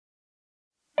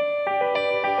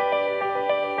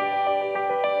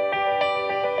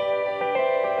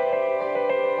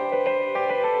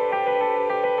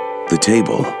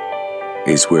table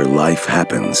is where life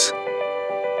happens.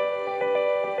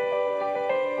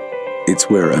 It's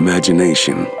where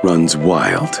imagination runs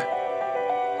wild,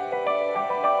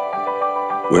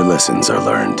 where lessons are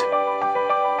learned,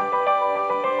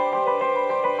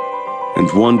 and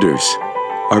wonders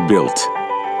are built.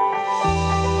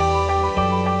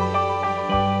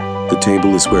 The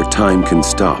table is where time can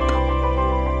stop,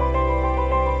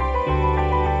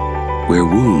 where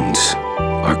wounds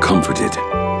are comforted,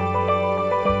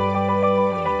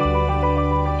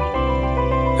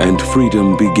 and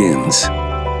freedom begins.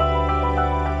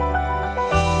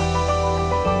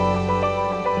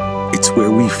 It's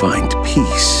where we find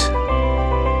peace.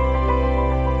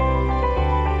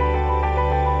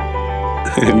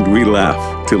 And we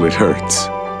laugh till it hurts.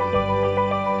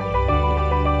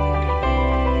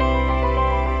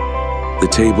 The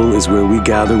table is where we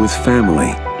gather with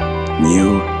family,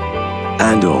 new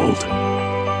and old,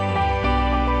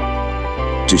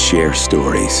 to share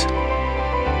stories,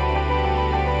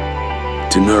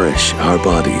 to nourish our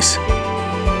bodies,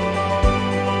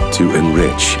 to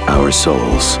enrich our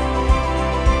souls.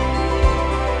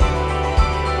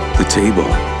 The table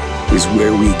is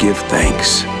where we give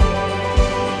thanks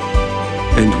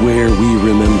and where we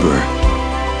remember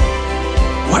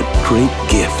what great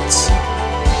gifts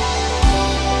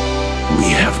we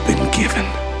have been given.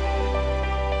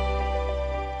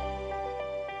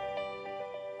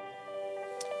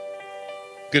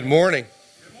 Good morning.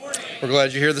 We're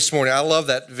glad you're here this morning. I love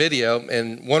that video,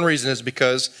 and one reason is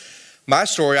because my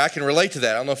story, I can relate to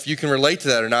that. I don't know if you can relate to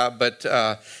that or not, but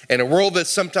in a world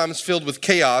that's sometimes filled with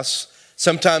chaos,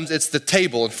 sometimes it's the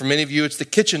table, and for many of you, it's the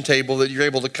kitchen table that you're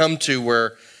able to come to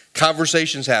where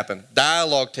conversations happen,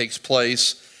 dialogue takes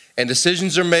place, and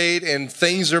decisions are made, and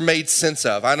things are made sense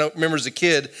of. I remember as a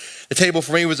kid, the table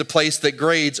for me was a place that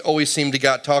grades always seemed to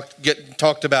get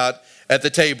talked about at the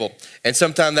table. And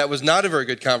sometimes that was not a very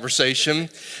good conversation,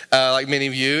 like many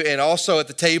of you. And also at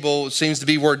the table, it seems to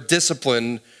be where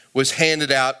discipline was handed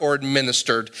out or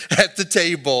administered at the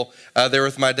table there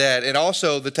with my dad. And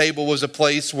also the table was a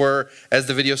place where, as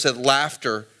the video said,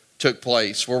 laughter took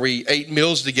place, where we ate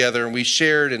meals together and we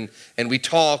shared and we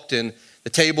talked. And the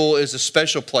table is a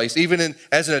special place. Even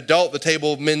as an adult, the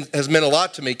table has meant a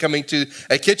lot to me, coming to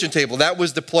a kitchen table. That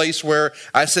was the place where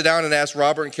I sit down and ask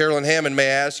Robert and Carolyn Hammond, may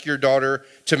I ask your daughter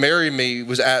to marry me,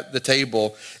 was at the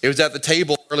table. It was at the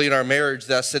table early in our marriage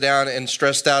that I sit down and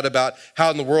stressed out about how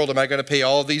in the world am I going to pay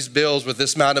all these bills with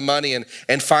this amount of money,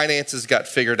 and finances got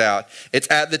figured out.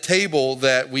 It's at the table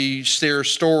that we share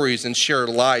stories and share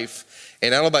life.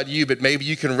 And I don't know about you, but maybe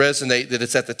you can resonate that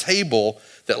it's at the table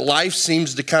that life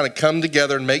seems to kind of come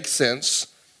together and make sense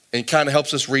and kind of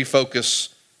helps us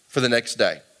refocus for the next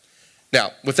day. Now,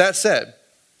 with that said,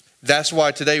 that's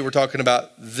why today we're talking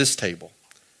about this table,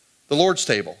 the Lord's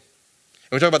table.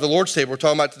 And we talk about the Lord's table, we're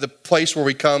talking about the place where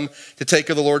we come to take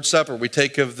of the Lord's Supper. We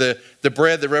take of the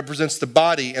bread that represents the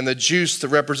body and the juice that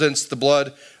represents the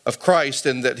blood of Christ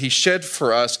and that he shed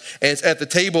for us. And it's at the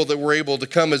table that we're able to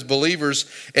come as believers,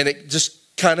 and it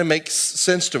just kind of makes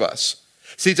sense to us.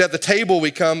 See, it's at the table we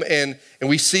come and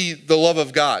we see the love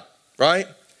of God, right?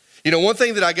 You know, one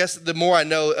thing that I guess the more I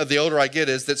know, the older I get,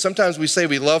 is that sometimes we say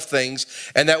we love things,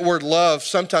 and that word love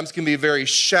sometimes can be a very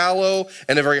shallow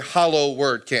and a very hollow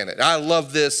word, can it? I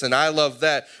love this and I love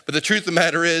that. But the truth of the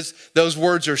matter is those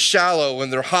words are shallow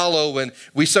and they're hollow, and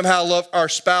we somehow love our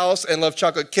spouse and love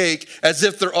chocolate cake as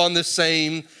if they're on the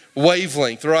same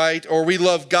wavelength, right? Or we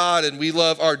love God and we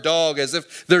love our dog as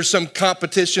if there's some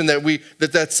competition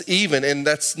that's even, and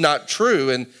that's not true.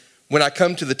 And when I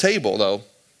come to the table, though,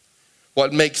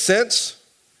 what makes sense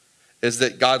is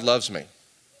that God loves me,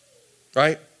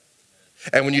 right?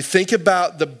 And when you think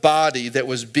about the body that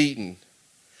was beaten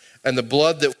and the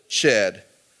blood that was shed,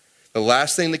 the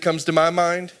last thing that comes to my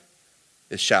mind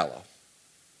is shallow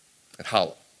and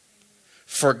hollow.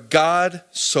 For God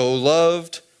so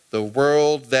loved the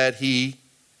world that he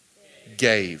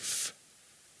gave.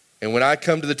 And when I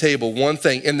come to the table, one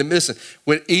thing, and listen,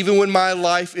 even when my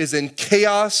life is in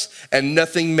chaos and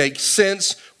nothing makes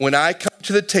sense, when I come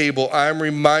to the table, I'm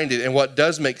reminded, and what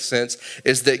does make sense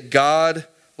is that God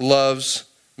loves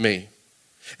me.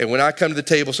 And when I come to the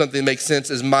table, something that makes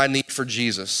sense is my need for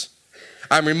Jesus.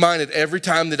 I'm reminded every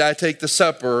time that I take the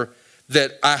supper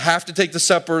that I have to take the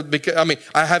supper because,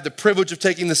 I have the privilege of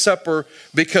taking the supper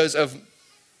because of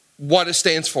what it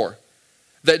stands for.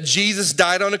 That Jesus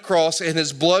died on a cross and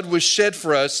his blood was shed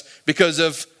for us because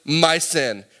of my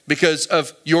sin, because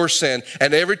of your sin.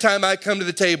 And every time I come to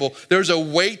the table, there's a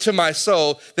weight to my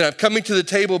soul that I'm coming to the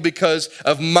table because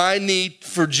of my need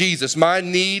for Jesus, my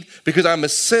need because I'm a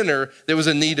sinner that was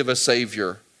in need of a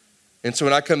Savior. And so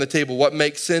when I come to the table, what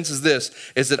makes sense is this,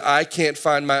 is that I can't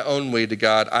find my own way to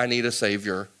God. I need a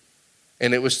Savior.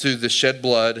 And it was through the shed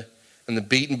blood and the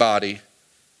beaten body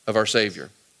of our Savior.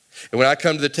 And when I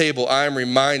come to the table, I am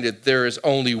reminded there is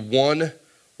only one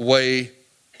way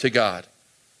to God.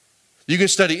 You can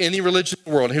study any religion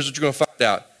in the world, and here's what you're going to find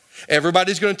out.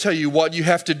 Everybody's going to tell you what you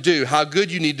have to do, how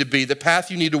good you need to be, the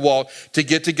path you need to walk to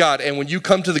get to God. And when you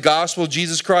come to the gospel of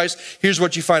Jesus Christ, here's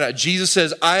what you find out. Jesus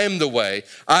says, I am the way,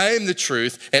 I am the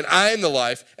truth, and I am the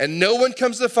life, and no one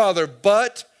comes to the Father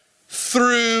but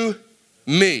through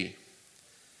me.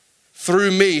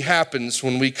 Through me happens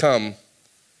when we come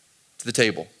to the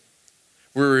table.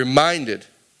 We're reminded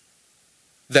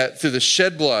that through the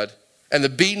shed blood and the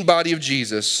beaten body of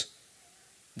Jesus,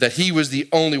 that he was the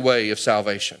only way of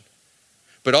salvation.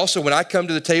 But also when I come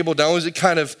to the table, not only does it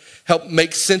kind of help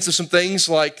make sense of some things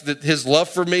like his love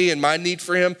for me and my need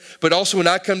for him, but also when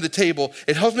I come to the table,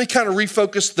 it helps me kind of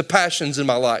refocus the passions in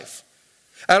my life.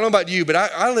 I don't know about you, but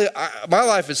my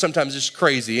life is sometimes just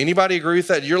crazy. Anybody agree with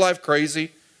that? Your life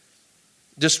crazy?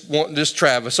 Just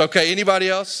Travis. Okay, anybody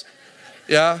else?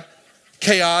 Yeah?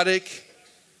 Chaotic,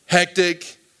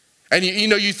 hectic. And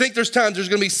you think there's times there's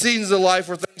going to be seasons of life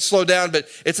where things slow down, but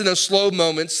it's in those slow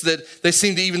moments that they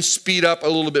seem to even speed up a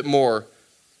little bit more.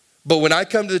 But when I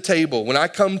come to the table, when I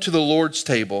come to the Lord's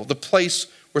table, the place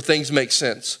where things make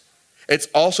sense, it's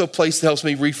also a place that helps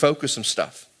me refocus some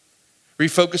stuff,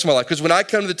 refocus my life. Because when I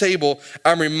come to the table,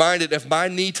 I'm reminded of my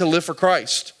need to live for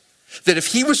Christ. That if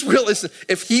he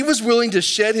was willing to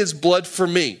shed his blood for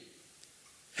me,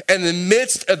 and in the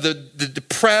midst of the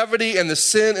depravity and the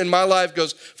sin in my life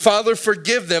goes, Father,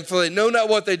 forgive them, for they know not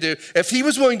what they do. If he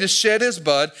was willing to shed his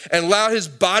blood and allow his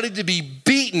body to be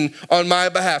beaten on my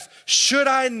behalf, should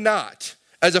I not,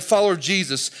 as a follower of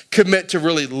Jesus, commit to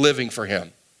really living for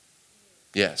him?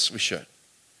 Yes, we should.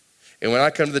 And when I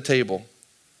come to the table,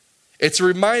 it's a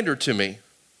reminder to me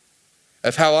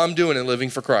of how I'm doing in living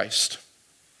for Christ.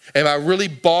 Am I really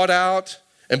bought out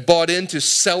and bought into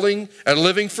selling and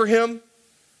living for him?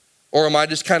 Or am I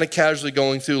just kind of casually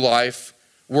going through life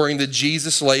wearing the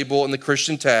Jesus label and the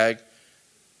Christian tag?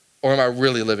 Or am I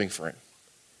really living for him?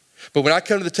 But when I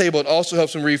come to the table, it also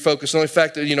helps me refocus on the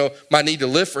fact that, my need to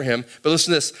live for him. But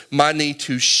listen to this, my need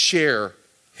to share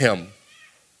him.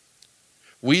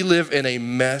 We live in a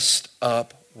messed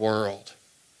up world.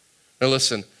 Now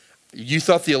listen, you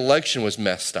thought the election was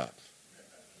messed up.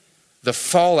 The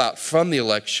fallout from the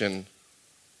election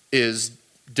is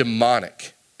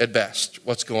demonic at best,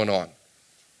 what's going on.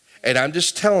 And I'm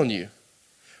just telling you,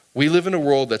 we live in a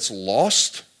world that's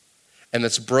lost and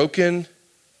that's broken.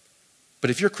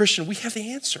 But if you're a Christian, we have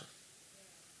the answer.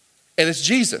 And it's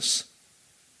Jesus.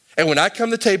 And when I come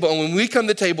to the table, and when we come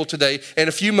to the table today, in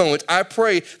a few moments, I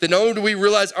pray that not only do we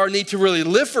realize our need to really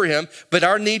live for him, but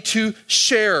our need to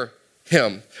share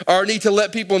him. Our need to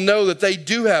let people know that they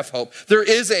do have hope. There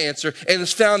is an answer, and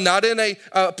it's found not in a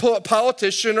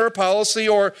politician or a policy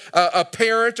or a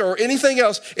parent or anything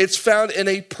else. It's found in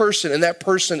a person, and that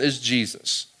person is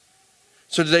Jesus.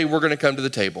 So today we're going to come to the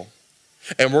table,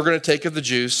 and we're going to take of the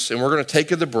juice, and we're going to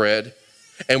take of the bread,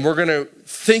 and we're going to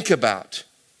think about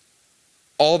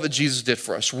all that Jesus did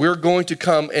for us. We're going to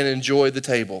come and enjoy the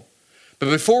table. But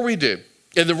before we do,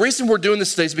 and the reason we're doing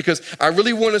this today is because I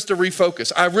really want us to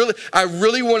refocus. I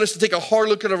really want us to take a hard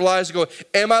look at our lives and go,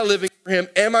 am I living for him?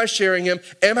 Am I sharing him?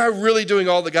 Am I really doing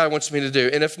all that God wants me to do?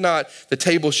 And if not, the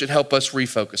table should help us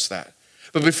refocus that.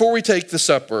 But before we take the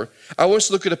supper, I want us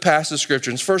to look at a passage of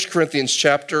scripture. It's 1 Corinthians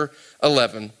chapter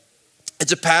 11.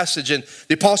 It's a passage, and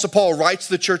the Apostle Paul writes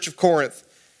to the church of Corinth.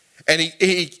 And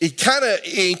he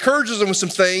encourages them with some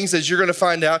things, as you're going to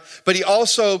find out, but he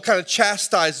also kind of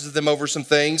chastises them over some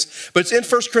things. But it's in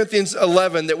 1 Corinthians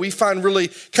 11 that we find really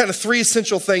kind of three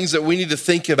essential things that we need to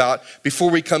think about before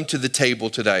we come to the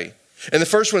table today. And the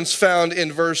first one's found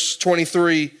in verse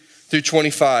 23 through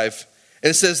 25. And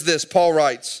it says this, Paul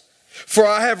writes, "For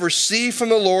I have received from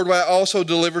the Lord what I also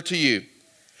delivered to you.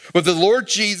 But the Lord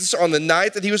Jesus, on the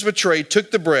night that he was betrayed, took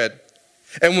the bread.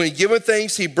 And when he given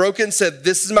thanks, he broke it and said,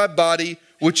 'This is my body,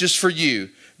 which is for you.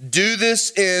 Do this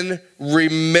in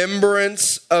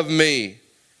remembrance of me.'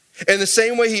 In the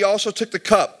same way, he also took the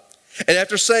cup. And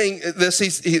after saying this, he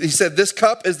said, 'This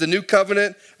cup is the new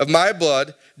covenant of my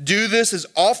blood. Do this as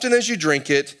often as you drink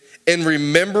it in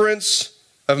remembrance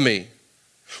of me.'"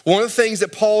 One of the things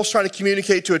that Paul's trying to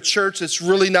communicate to a church that's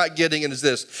really not getting it is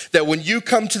this, that when you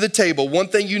come to the table, one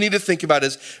thing you need to think about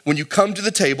is when you come to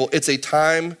the table, it's a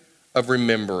time of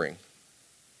remembering.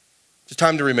 It's a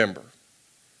time to remember.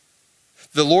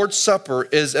 The Lord's Supper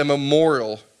is a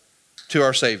memorial to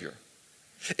our Savior.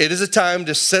 It is a time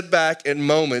to sit back in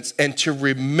moments and to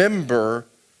remember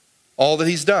all that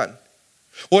he's done.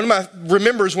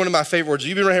 Remember is one of my favorite words.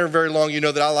 You've been around here very long, you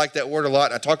know that I like that word a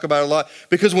lot, and I talk about it a lot,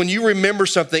 because when you remember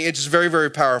something, it's just very, very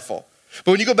powerful.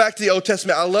 But when you go back to the Old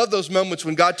Testament, I love those moments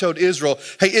when God told Israel,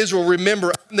 hey, Israel,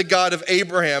 remember, I'm the God of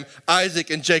Abraham, Isaac,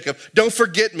 and Jacob. Don't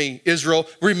forget me, Israel.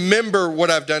 Remember what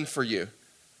I've done for you.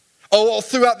 All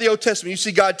throughout the Old Testament, you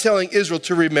see God telling Israel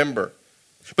to remember.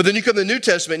 But then you come to the New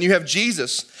Testament and you have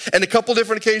Jesus. And a couple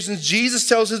different occasions, Jesus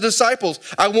tells his disciples,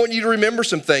 I want you to remember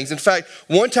some things. In fact,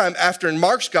 one time after in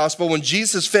Mark's gospel, when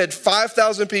Jesus fed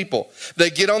 5,000 people, they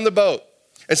get on the boat.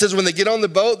 It says when they get on the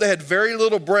boat, they had very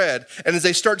little bread. And as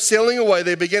they start sailing away,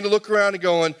 they begin to look around and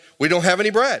going, we don't have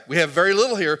any bread. We have very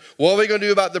little here. What are we going to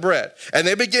do about the bread? And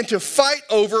they begin to fight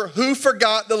over who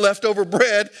forgot the leftover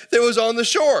bread that was on the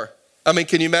shore. I mean,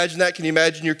 can you imagine that? Can you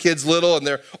imagine your kids little and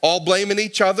they're all blaming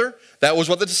each other? That was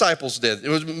what the disciples did. It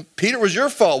was, Peter, was your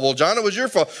fault. Well, John, it was your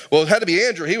fault. Well, it had to be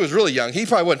Andrew. He was really young. He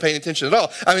probably wasn't paying attention at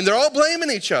all. I mean, they're all blaming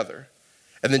each other.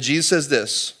 And then Jesus says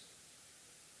this,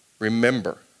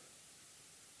 remember,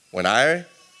 when I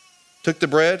took the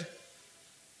bread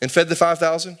and fed the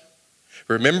 5,000,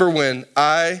 remember when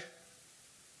I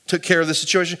took care of the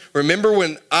situation? Remember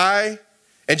when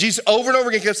and Jesus over and over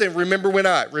again kept saying, remember when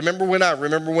I, remember when I,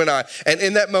 remember when I. And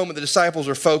in that moment, the disciples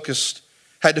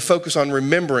had to focus on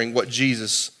remembering what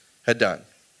Jesus had done.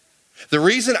 The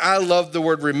reason I love the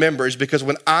word remember is because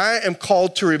when I am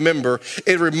called to remember,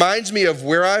 it reminds me of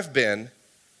where I've been,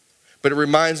 but it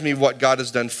reminds me of what God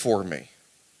has done for me.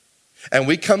 And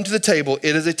we come to the table,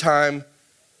 it is a time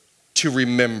to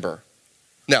remember.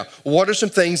 Now, what are some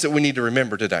things that we need to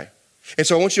remember today? And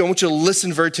so I want you to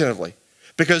listen very attentively,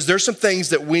 because there's some things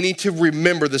that we need to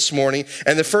remember this morning.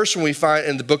 And the first one we find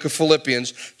in the book of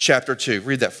Philippians, chapter 2.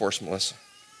 Read that for us, Melissa.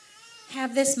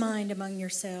 Have this mind among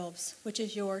yourselves, which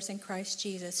is yours in Christ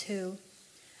Jesus, who,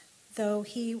 though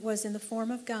he was in the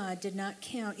form of God, did not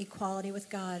count equality with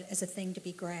God as a thing to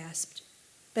be grasped,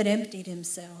 but emptied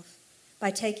himself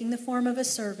by taking the form of a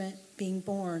servant, being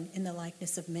born in the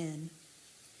likeness of men.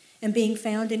 And being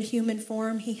found in human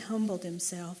form, he humbled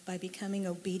himself by becoming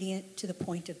obedient to the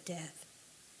point of death,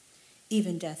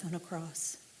 even death on a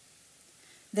cross.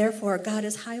 Therefore, God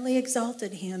has highly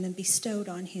exalted him and bestowed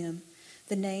on him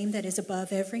the name that is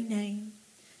above every name,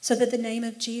 so that the name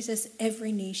of Jesus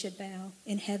every knee should bow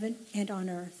in heaven and on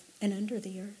earth and under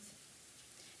the earth,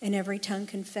 and every tongue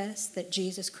confess that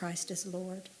Jesus Christ is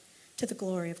Lord, to the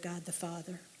glory of God the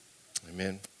Father.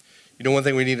 Amen. You know one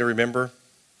thing we need to remember?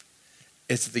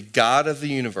 It's the God of the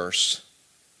universe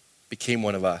became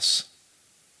one of us,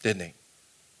 didn't he?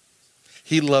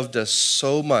 He loved us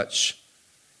so much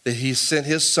that he sent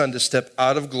his son to step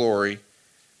out of glory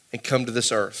and come to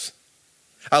this earth.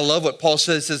 I love what Paul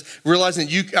says. He says, realizing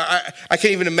I can't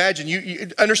even imagine.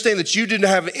 You understand that you didn't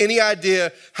have any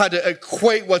idea how to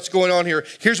equate what's going on here.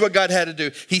 Here's what God had to do.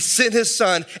 He sent his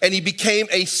son and he became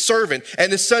a servant.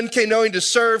 And the son came knowing to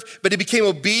serve, but he became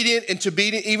obedient and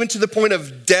obedient even to the point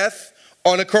of death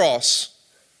on a cross.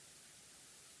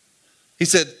 He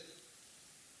said,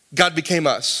 God became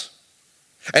us.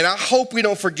 And I hope we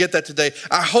don't forget that today.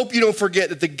 I hope you don't forget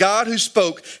that the God who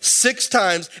spoke 6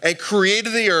 times and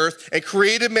created the earth and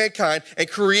created mankind and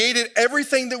created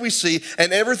everything that we see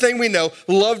and everything we know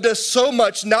loved us so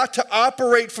much not to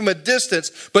operate from a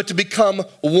distance, but to become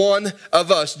one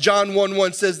of us. John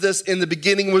 1:1 says this, in the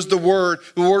beginning was the Word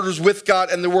was with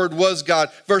God, and the Word was God.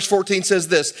 Verse 14 says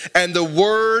this, and the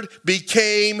Word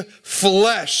became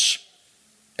flesh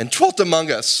and dwelt among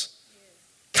us.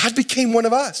 God became one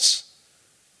of us.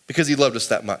 Because he loved us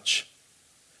that much.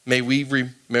 May we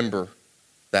remember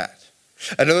that.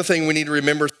 Another thing we need to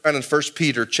remember is found in 1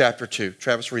 Peter chapter 2.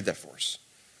 Travis, read that for us.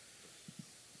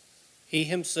 He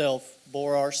himself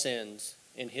bore our sins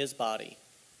in his body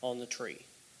on the tree,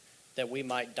 that we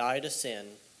might die to sin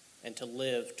and to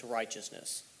live to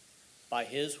righteousness. By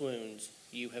his wounds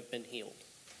you have been healed.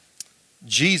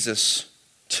 Jesus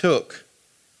took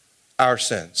our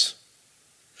sins.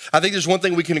 I think there's one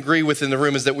thing we can agree with in the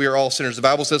room is that we are all sinners. The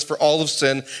Bible says, for all have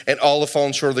sinned and all have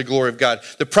fallen short of the glory of God.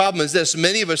 The problem is this,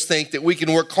 many of us think that we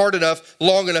can work hard enough,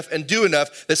 long enough, and do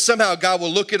enough that somehow God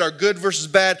will look at our good versus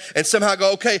bad and somehow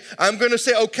go, okay, I'm going to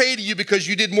say okay to you because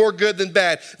you did more good than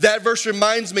bad. That verse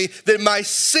reminds me that my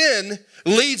sin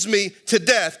leads me to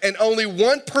death, and only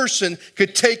one person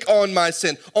could take on my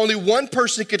sin. Only one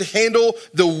person could handle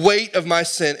the weight of my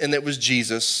sin, and that was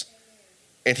Jesus.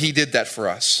 And he did that for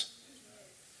us.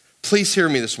 Please hear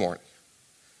me this morning.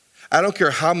 I don't care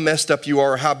how messed up you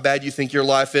are or how bad you think your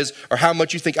life is or how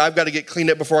much you think I've got to get cleaned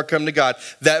up before I come to God.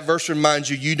 That verse reminds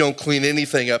you, you don't clean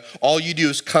anything up. All you do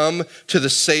is come to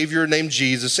the Savior named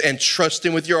Jesus and trust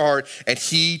him with your heart, and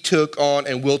he took on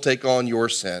and will take on your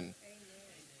sin.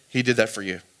 He did that for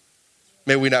you.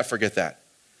 May we not forget that.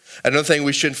 Another thing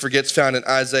we shouldn't forget is found in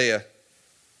Isaiah,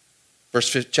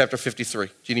 chapter 53.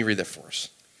 Jeannie, read that for us.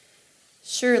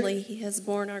 Surely he has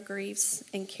borne our griefs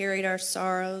and carried our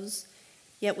sorrows,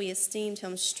 yet we esteemed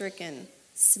him stricken,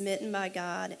 smitten by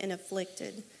God, and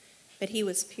afflicted. But he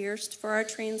was pierced for our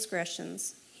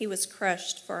transgressions, he was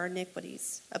crushed for our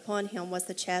iniquities. Upon him was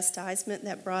the chastisement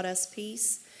that brought us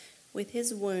peace. With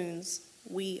his wounds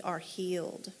we are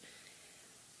healed.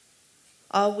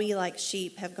 All we like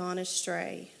sheep have gone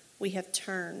astray. We have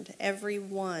turned every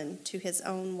one to his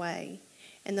own way,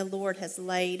 and the Lord has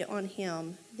laid on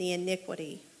him the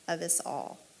iniquity of us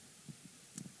all.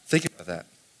 Think about that.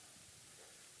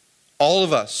 All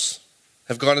of us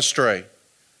have gone astray.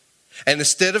 And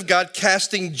instead of God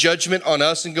casting judgment on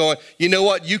us and going, you know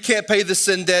what, you can't pay the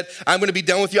sin debt, I'm going to be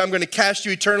done with you, I'm going to cast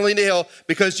you eternally into hell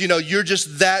because, you're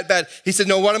just that bad. He said,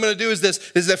 no, what I'm going to do is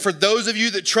this, is that for those of you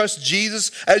that trust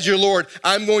Jesus as your Lord,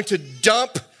 I'm going to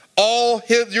dump all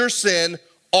your sin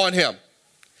on him.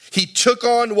 He took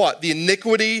on what? The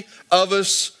iniquity of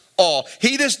us all.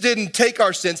 He just didn't take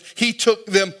our sins, he took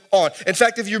them on. In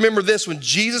fact, if you remember this, when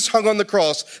Jesus hung on the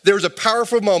cross, there was a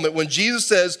powerful moment when Jesus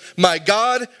says, my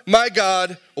God,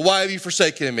 why have you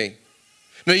forsaken me?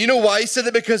 Now, you know why he said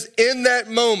that? Because in that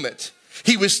moment,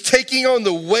 he was taking on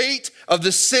the weight of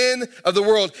the sin of the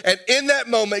world. And in that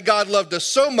moment, God loved us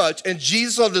so much, and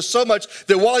Jesus loved us so much,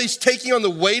 that while he's taking on the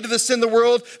weight of the sin of the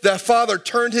world, the Father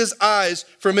turned his eyes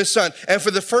from his Son. And for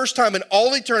the first time in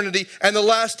all eternity, and the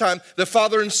last time, the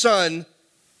Father and Son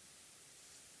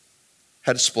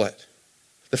had a split.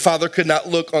 The Father could not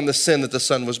look on the sin that the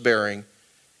Son was bearing,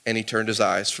 and he turned his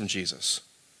eyes from Jesus.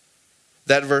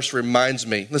 That verse reminds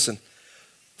me, listen,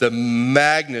 the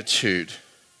magnitude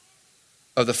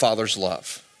of the Father's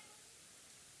love.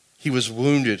 He was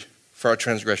wounded for our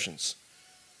transgressions,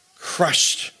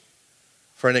 crushed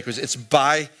for our iniquities. It's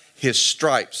by his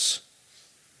stripes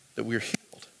that we're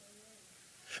healed.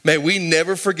 May we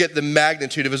never forget the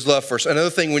magnitude of his love for us. Another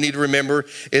thing we need to remember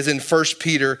is in 1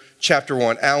 Peter chapter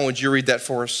 1. Alan, would you read that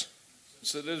for us?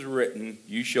 Since it is written,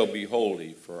 you shall be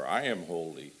holy, for I am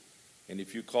holy. And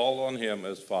if you call on him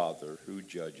as Father, who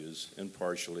judges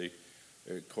impartially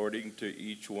according to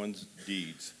each one's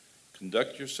deeds,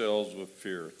 conduct yourselves with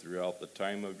fear throughout the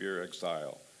time of your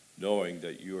exile, knowing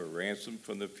that you are ransomed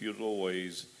from the futile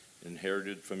ways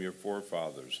inherited from your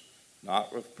forefathers,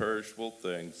 not with perishable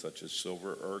things such as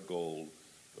silver or gold,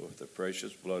 but with the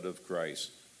precious blood of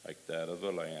Christ, like that of a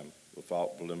lamb,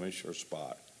 without blemish or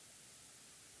spot.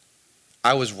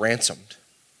 I was ransomed.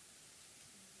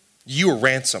 You were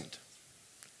ransomed.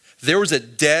 There was a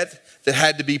debt that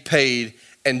had to be paid,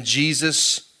 and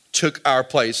Jesus took our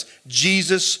place.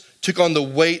 Jesus took on the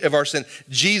weight of our sin.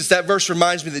 Jesus, that verse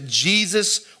reminds me that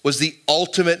Jesus was the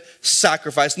ultimate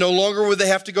sacrifice. No longer would they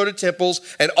have to go to temples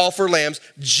and offer lambs.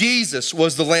 Jesus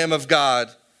was the Lamb of God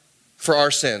for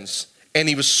our sins, and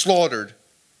he was slaughtered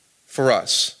for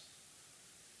us.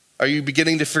 Are you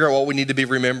beginning to figure out what we need to be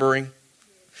remembering?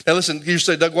 Now listen, you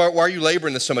say, Doug, why are you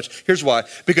laboring this so much? Here's why.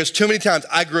 Because too many times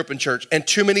I grew up in church, and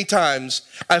too many times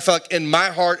I felt like in my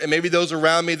heart, and maybe those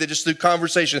around me that just through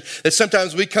conversation, that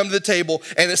sometimes we come to the table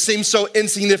and it seems so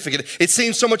insignificant. It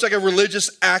seems so much like a religious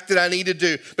act that I need to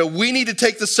do. But we need to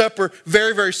take the supper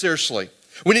very, very seriously.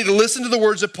 We need to listen to the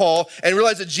words of Paul and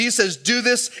realize that Jesus says, do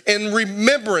this in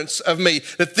remembrance of me.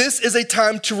 That this is a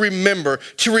time to remember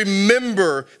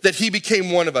that he became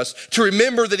one of us, to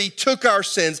remember that he took our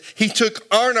sins, he took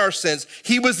on our sins.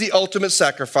 He was the ultimate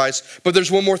sacrifice. But there's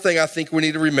one more thing I think we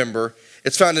need to remember.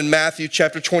 It's found in Matthew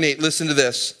chapter 28. Listen to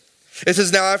this. It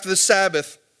says, now after the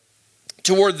Sabbath,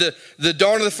 toward the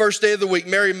dawn of the first day of the week,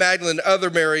 Mary Magdalene and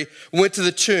other Mary went to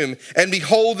the tomb. And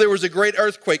behold, there was a great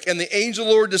earthquake, and the angel of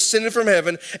the Lord descended from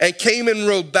heaven and came and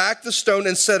rolled back the stone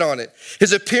and sat on it.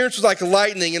 His appearance was like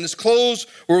lightning, and his clothes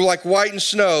were like whitened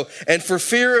snow. And for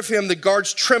fear of him, the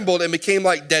guards trembled and became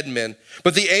like dead men.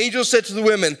 But the angel said to the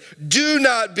women, do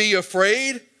not be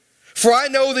afraid, for I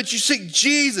know that you seek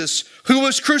Jesus, who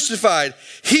was crucified.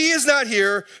 He is not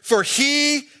here, for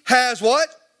he has what?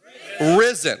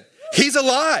 Risen. He's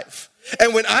alive.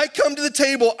 And when I come to the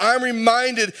table, I'm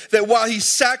reminded that while he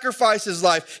sacrificed his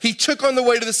life, he took on the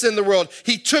weight of the sin of the world.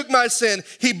 He took my sin.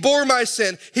 He bore my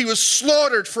sin. He was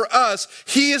slaughtered for us.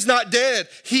 He is not dead.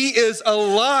 He is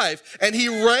alive. And he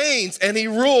reigns and he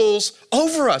rules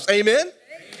over us. Amen?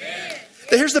 Amen.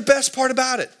 Here's the best part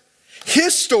about it.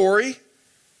 His story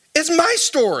is my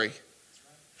story.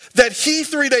 That he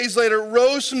 3 days later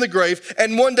rose from the grave,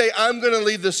 and one day I'm going to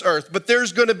leave this earth. But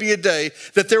there's going to be a day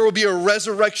that there will be a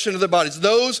resurrection of the bodies.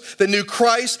 Those that knew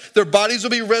Christ, their bodies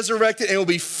will be resurrected and will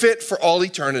be fit for all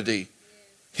eternity.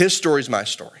 His story is my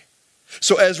story.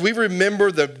 So as we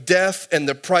remember the death and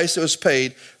the price that was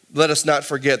paid, let us not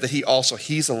forget that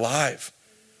he's alive.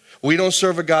 We don't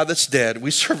serve a God that's dead.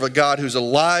 We serve a God who's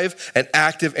alive and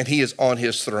active, and he is on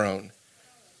his throne.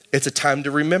 It's a time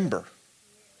to remember.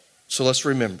 So let's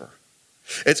remember.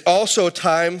 It's also a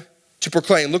time to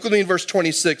proclaim. Look with me in verse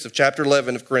 26 of chapter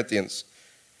 11 of Corinthians.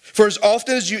 For as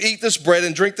often as you eat this bread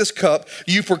and drink this cup,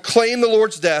 you proclaim the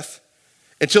Lord's death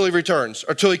until he returns,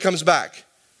 or until he comes back.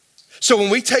 So when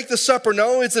we take the supper, not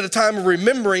only is it a time of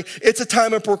remembering, it's a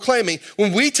time of proclaiming.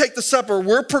 When we take the supper,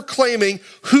 we're proclaiming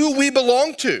who we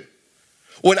belong to.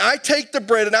 When I take the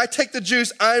bread and I take the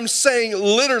juice, I'm saying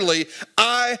literally,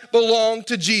 I belong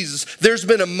to Jesus. There's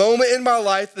been a moment in my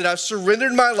life that I've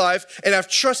surrendered my life and I've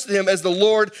trusted him as the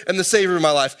Lord and the Savior of my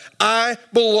life. I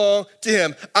belong to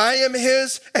him. I am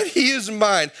his and he is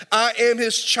mine. I am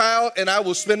his child and I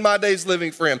will spend my days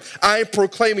living for him. I am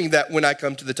proclaiming that when I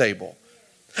come to the table.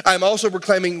 I'm also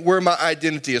proclaiming where my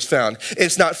identity is found.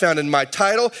 It's not found in my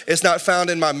title. It's not found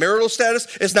in my marital status.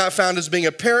 It's not found as being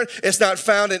a parent. It's not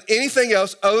found in anything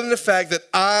else other than the fact that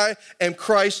I am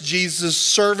Christ Jesus'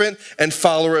 servant and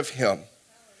follower of him.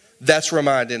 That's where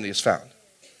my identity is found.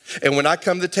 And when I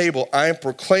come to the table, I am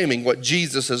proclaiming what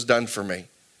Jesus has done for me.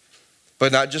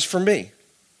 But not just for me,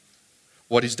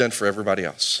 what he's done for everybody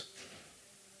else.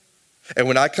 And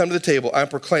when I come to the table, I'm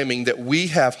proclaiming that we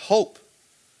have hope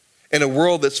in a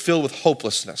world that's filled with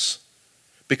hopelessness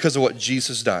because of what Jesus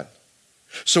has done.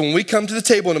 So when we come to the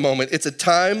table in a moment, it's a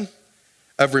time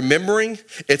of remembering,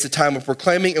 it's a time of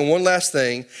proclaiming, and one last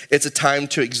thing, it's a time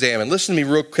to examine. Listen to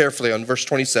me real carefully on verse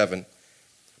 27.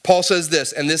 Paul says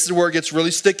this, and this is where it gets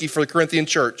really sticky for the Corinthian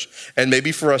church, and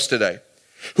maybe for us today.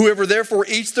 Whoever therefore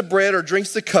eats the bread or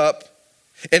drinks the cup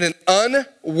in an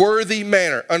unworthy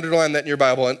manner, underline that in your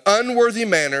Bible, an unworthy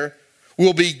manner,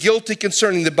 will be guilty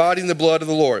concerning the body and the blood of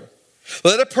the Lord.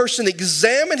 Let a person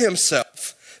examine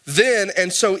himself then,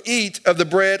 and so eat of the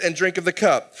bread and drink of the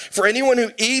cup. For anyone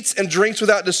who eats and drinks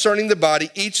without discerning the body,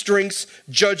 eats, drinks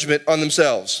judgment on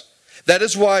themselves. That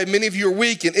is why many of you are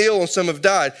weak and ill and some have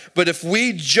died. But if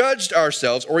we judged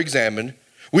ourselves or examined,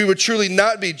 we would truly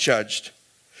not be judged.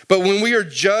 But when we are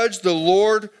judged, the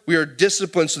Lord, we are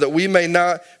disciplined so that we may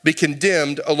not be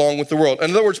condemned along with the world.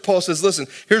 In other words, Paul says, listen,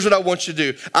 here's what I want you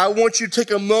to do. I want you to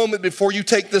take a moment before you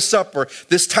take this supper,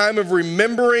 this time of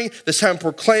remembering, this time of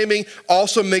proclaiming,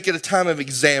 also make it a time of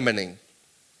examining.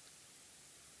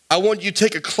 I want you to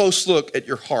take a close look at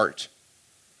your heart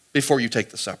before you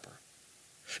take the supper.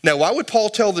 Now, why would Paul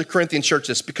tell the Corinthian church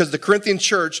this? Because the Corinthian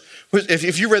church,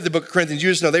 if you read the book of Corinthians, you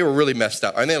just know they were really messed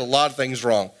up. And they had a lot of things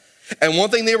wrong. And one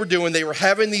thing they were doing, they were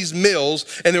having these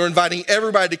meals and they were inviting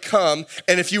everybody to come.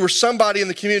 And if you were somebody in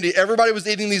the community, everybody was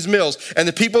eating these meals. And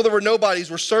the people that were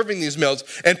nobodies were serving these meals.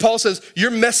 And Paul says,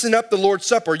 you're messing up the Lord's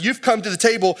Supper. You've come to the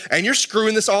table and you're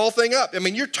screwing this whole thing up. I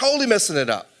mean, you're totally messing it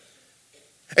up.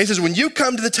 And he says, when you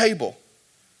come to the table,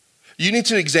 you need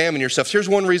to examine yourself. Here's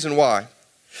one reason why.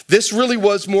 This really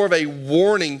was more of a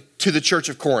warning to the church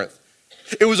of Corinth.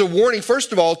 It was a warning,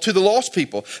 first of all, to the lost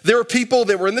people. There were people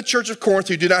that were in the church of Corinth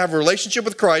who did not have a relationship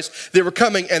with Christ. They were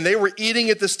coming and they were eating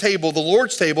at this table, the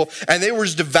Lord's table, and they were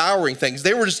just devouring things.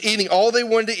 They were just eating all they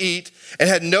wanted to eat and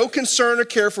had no concern or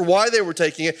care for why they were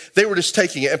taking it. They were just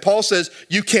taking it. And Paul says,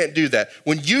 you can't do that.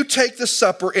 When you take the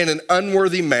supper in an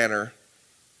unworthy manner,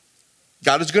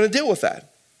 God is going to deal with that.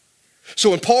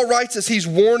 So when Paul writes this, he's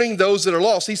warning those that are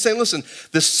lost. He's saying, listen,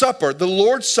 the supper, the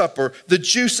Lord's Supper, the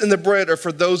juice and the bread are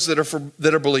for those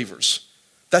that are believers.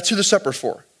 That's who the supper's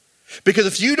for. Because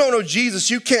if you don't know Jesus,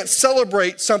 you can't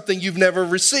celebrate something you've never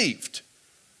received.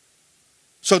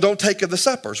 So don't take of the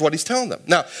supper is what he's telling them.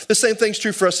 Now, the same thing's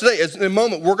true for us today. In a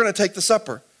moment, we're going to take the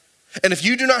supper. And if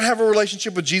you do not have a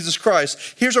relationship with Jesus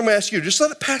Christ, here's what I'm going to ask you. Just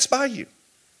let it pass by you.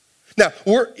 Now,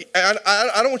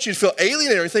 I don't want you to feel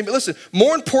alienated or anything, but listen,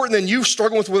 more important than you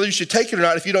struggling with whether you should take it or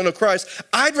not if you don't know Christ,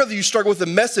 I'd rather you struggle with the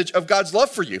message of God's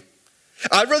love for you.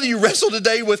 I'd rather you wrestle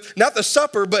today with not the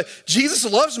supper, but Jesus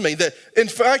loves me. That in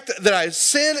fact, that I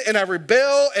sin and I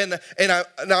rebel and I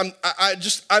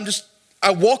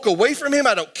walk away from him.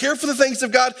 I don't care for the things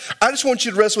of God. I just want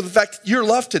you to wrestle with the fact that you're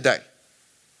loved today.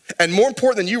 And more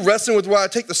important than you wrestling with whether I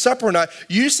take the supper or not,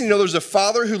 you just need to know there's a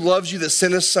Father who loves you that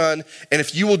sent his Son, and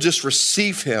if you will just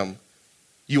receive him,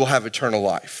 you will have eternal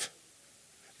life.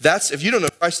 If you don't know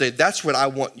Christ today, that's what I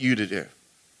want you to do.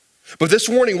 But this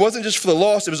warning wasn't just for the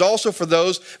lost, it was also for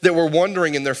those that were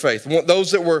wandering in their faith,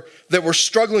 those that were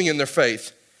struggling in their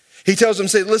faith. He tells them,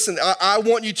 say, listen, I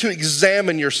want you to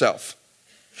examine yourself.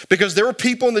 Because there were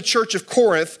people in the church of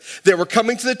Corinth that were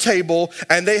coming to the table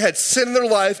and they had sin in their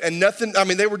life and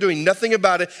they were doing nothing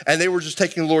about it and they were just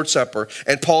taking the Lord's Supper.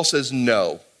 And Paul says,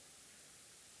 no.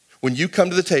 When you come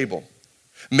to the table,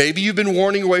 Maybe you've been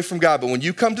warning away from God, but when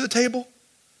you come to the table,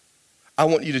 I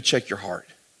want you to check your heart.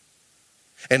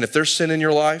 And if there's sin in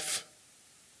your life,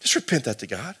 just repent that to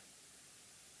God.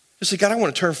 Just say, God, I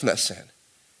want to turn from that sin.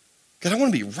 God, I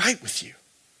want to be right with you.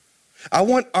 I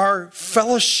want our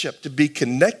fellowship to be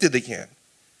connected again.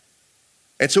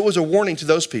 And so it was a warning to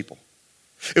those people.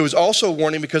 It was also a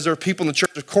warning because there were people in the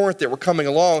church of Corinth that were coming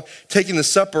along, taking the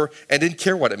supper, and didn't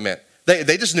care what it meant.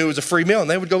 They just knew it was a free meal, and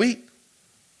they would go eat.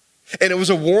 And it was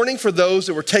a warning for those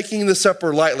that were taking the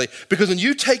supper lightly. Because when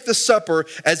you take the supper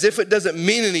as if it doesn't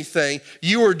mean anything,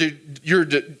 you're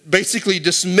basically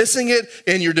dismissing it,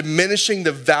 and you're diminishing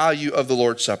the value of the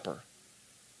Lord's Supper.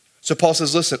 So Paul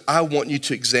says, listen, I want you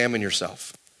to examine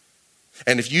yourself.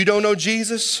 And if you don't know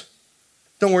Jesus,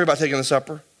 don't worry about taking the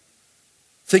supper.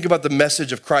 Think about the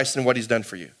message of Christ and what he's done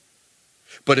for you.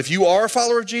 But if you are a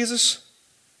follower of Jesus,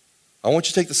 I want you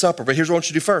to take the supper. But here's what I want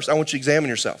you to do first. I want you to examine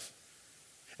yourself.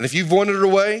 And if you've wandered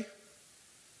away,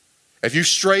 if you've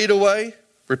strayed away,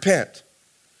 repent.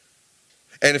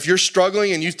 And if you're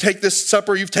struggling and you take this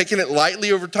supper, you've taken it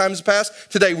lightly over times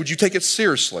past, today, would you take it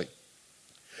seriously?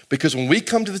 Because when we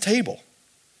come to the table,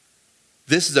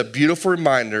 this is a beautiful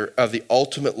reminder of the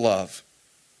ultimate love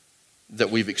that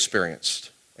we've experienced.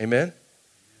 Amen?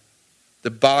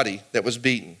 The body that was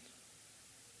beaten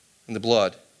and the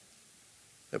blood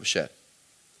that was shed.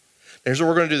 Here's what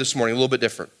we're going to do this morning, a little bit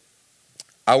different.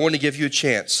 I want to give you a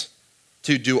chance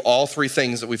to do all three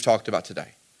things that we've talked about today.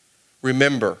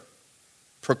 Remember,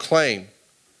 proclaim,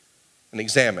 and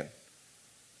examine.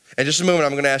 In just a moment,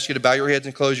 I'm going to ask you to bow your heads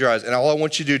and close your eyes. And all I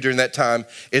want you to do during that time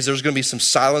is there's going to be some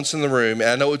silence in the room. And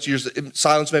I know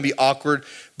silence may be awkward,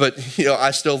 but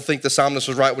I still think the psalmist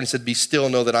was right when he said, be still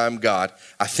and know that I am God.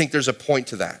 I think there's a point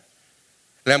to that.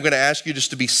 And I'm going to ask you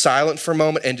just to be silent for a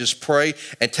moment and just pray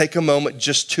and take a moment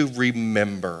just to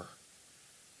remember.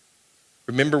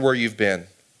 Remember where you've been.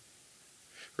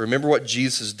 Remember what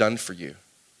Jesus has done for you.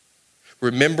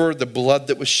 Remember the blood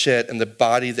that was shed and the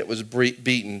body that was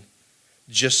beaten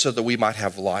just so that we might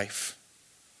have life.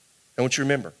 I want you to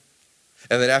remember.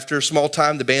 And then after a small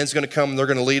time, the band's going to come and they're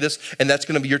going to lead us, and that's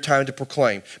going to be your time to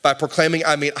proclaim. By proclaiming,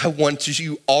 I mean I want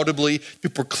you audibly to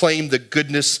proclaim the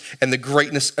goodness and the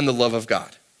greatness and the love of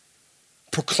God.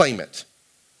 Proclaim it.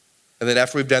 And then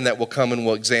after we've done that, we'll come and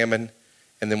we'll examine,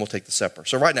 and then we'll take the supper.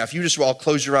 So right now, if you just all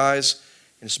close your eyes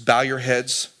and just bow your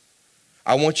heads,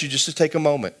 I want you just to take a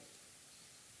moment.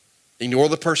 Ignore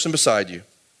the person beside you.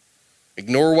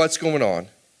 Ignore what's going on.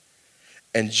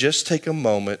 And just take a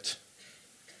moment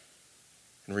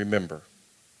and remember.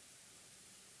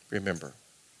 Remember.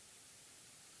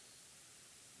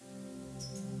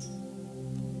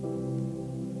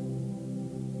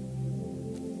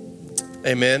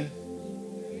 Amen.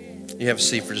 You have a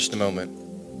seat for just a moment.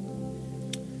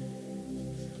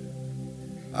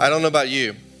 I don't know about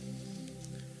you,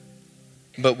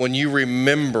 but when you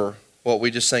remember what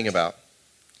we just sang about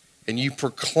and you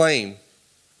proclaim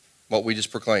what we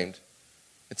just proclaimed,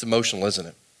 it's emotional, isn't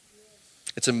it?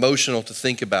 It's emotional to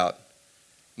think about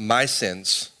my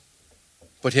sins,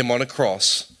 put him on a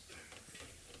cross,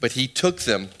 but he took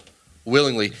them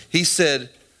willingly. He said,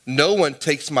 no one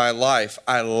takes my life,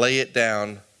 I lay it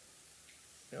down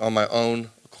on my own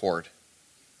accord.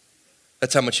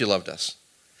 That's how much he loved us.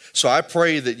 So I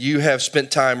pray that you have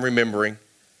spent time remembering,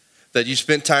 that you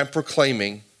spent time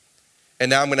proclaiming, and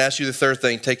now I'm going to ask you the third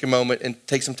thing. Take a moment and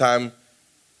take some time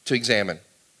to examine.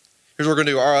 Here's what we're going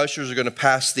to do. Our ushers are going to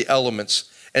pass the elements.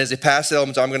 And as they pass the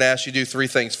elements, I'm going to ask you to do three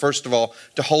things. First of all,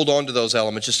 to hold on to those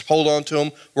elements. Just hold on to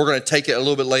them. We're going to take it a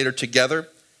little bit later together.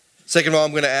 Second of all,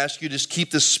 I'm going to ask you to just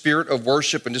keep the spirit of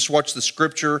worship and just watch the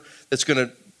scripture that's going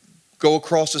to go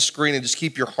across the screen and just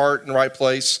keep your heart in the right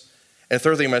place. And the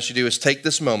third thing I'm asking you to do is take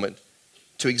this moment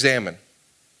to examine.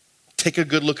 Take a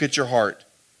good look at your heart.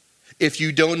 If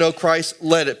you don't know Christ,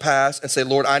 let it pass and say,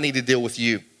 Lord, I need to deal with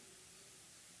you.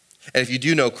 And if you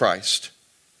do know Christ,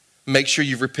 make sure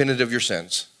you've repented of your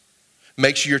sins.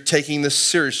 Make sure you're taking this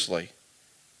seriously.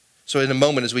 So in a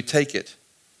moment as we take it,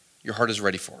 your heart is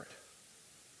ready for it.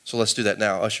 So let's do that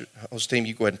now. Usher team,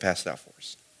 you go ahead and pass it out for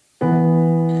us.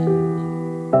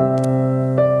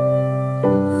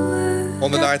 On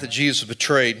the night that Jesus was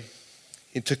betrayed,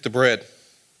 he took the bread.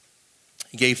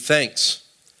 He gave thanks,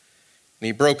 and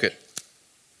he broke it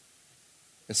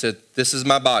and said, this is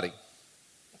my body.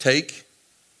 Take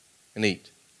and eat.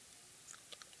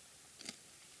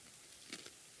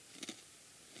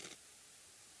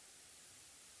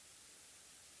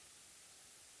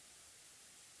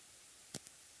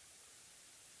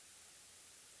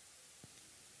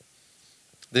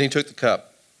 Then he took the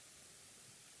cup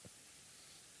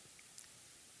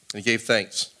and he gave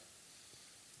thanks.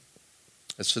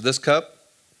 As for this cup,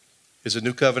 is a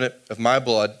new covenant of my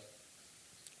blood,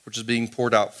 which is being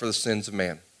poured out for the sins of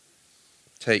man.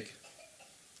 Take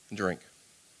and drink.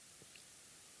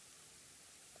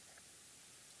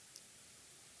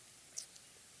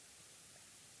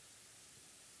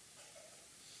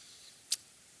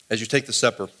 As you take the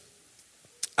supper,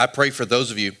 I pray for those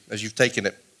of you, as you've taken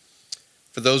it,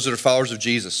 for those that are followers of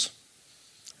Jesus,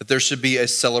 that there should be a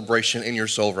celebration in your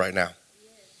soul right now.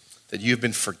 That you've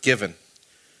been forgiven,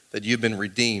 that you've been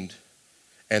redeemed,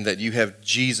 and that you have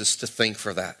Jesus to thank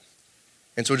for that.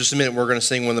 And so in just a minute, we're going to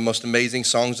sing one of the most amazing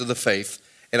songs of the faith,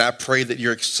 and I pray that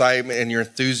your excitement and your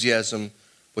enthusiasm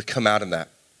would come out in that.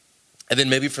 And then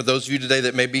maybe for those of you today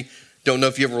that maybe don't know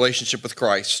if you have a relationship with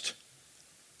Christ,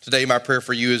 today my prayer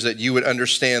for you is that you would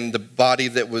understand the body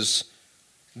that was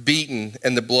beaten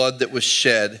and the blood that was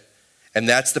shed, and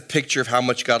that's the picture of how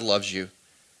much God loves you.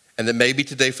 And that maybe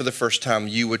today for the first time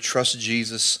you would trust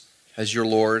Jesus as your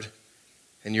Lord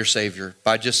and your Savior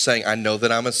by just saying, I know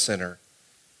that I'm a sinner,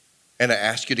 and I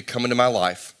ask you to come into my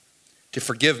life to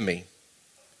forgive me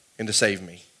and to save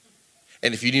me.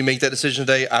 And if you need to make that decision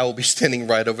today, I will be standing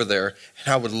right over there.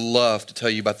 And I would love to tell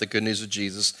you about the good news of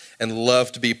Jesus and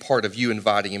love to be part of you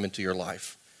inviting him into your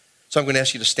life. So I'm going to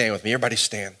ask you to stand with me. Everybody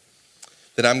stand.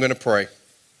 Then I'm going to pray.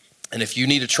 And if you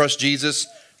need to trust Jesus,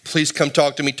 please come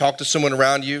talk to me. Talk to someone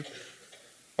around you.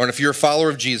 Or if you're a follower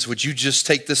of Jesus, would you just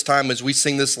take this time as we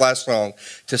sing this last song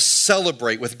to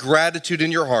celebrate with gratitude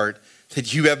in your heart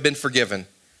that you have been forgiven,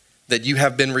 that you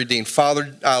have been redeemed.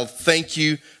 Father, I'll thank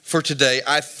you for today.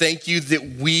 I thank you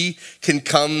that we can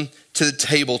come to the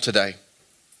table today,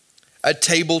 a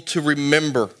table to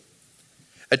remember,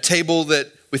 a table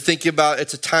that we think about.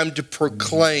 It's a time to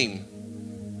proclaim.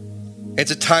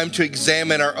 It's a time to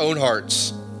examine our own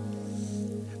hearts.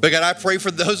 But God, I pray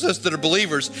for those of us that are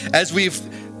believers, as we've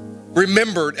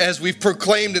remembered, as we've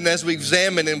proclaimed, and as we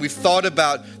examined and we've thought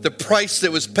about the price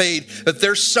that was paid, that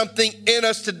there's something in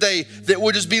us today that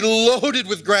would just be loaded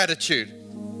with gratitude.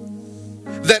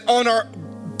 That on our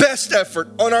best effort,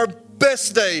 on our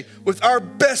best day, with our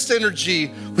best energy,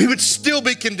 we would still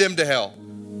be condemned to hell.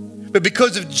 But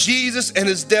because of Jesus and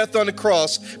his death on the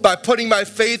cross, by putting my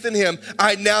faith in him,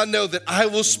 I now know that I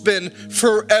will spend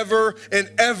forever and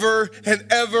ever and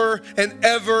ever and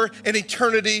ever in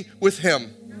eternity with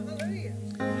him.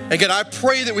 And God, I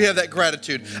pray that we have that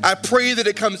gratitude. I pray that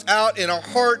it comes out in our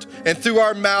heart and through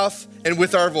our mouth and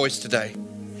with our voice today.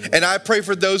 And I pray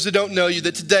for those that don't know you,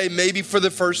 that today, maybe for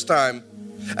the first time,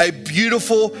 a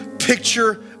beautiful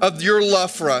picture of your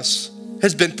love for us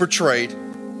has been portrayed.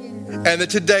 And that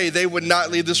today they would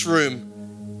not leave this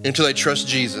room until they trust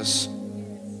Jesus.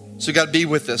 So God, be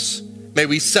with us. May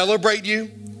we celebrate you,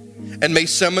 and may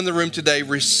some in the room today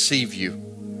receive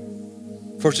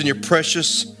you. For it's in your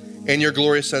precious and your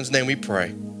glorious Son's name we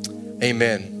pray.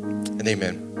 Amen and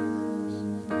amen.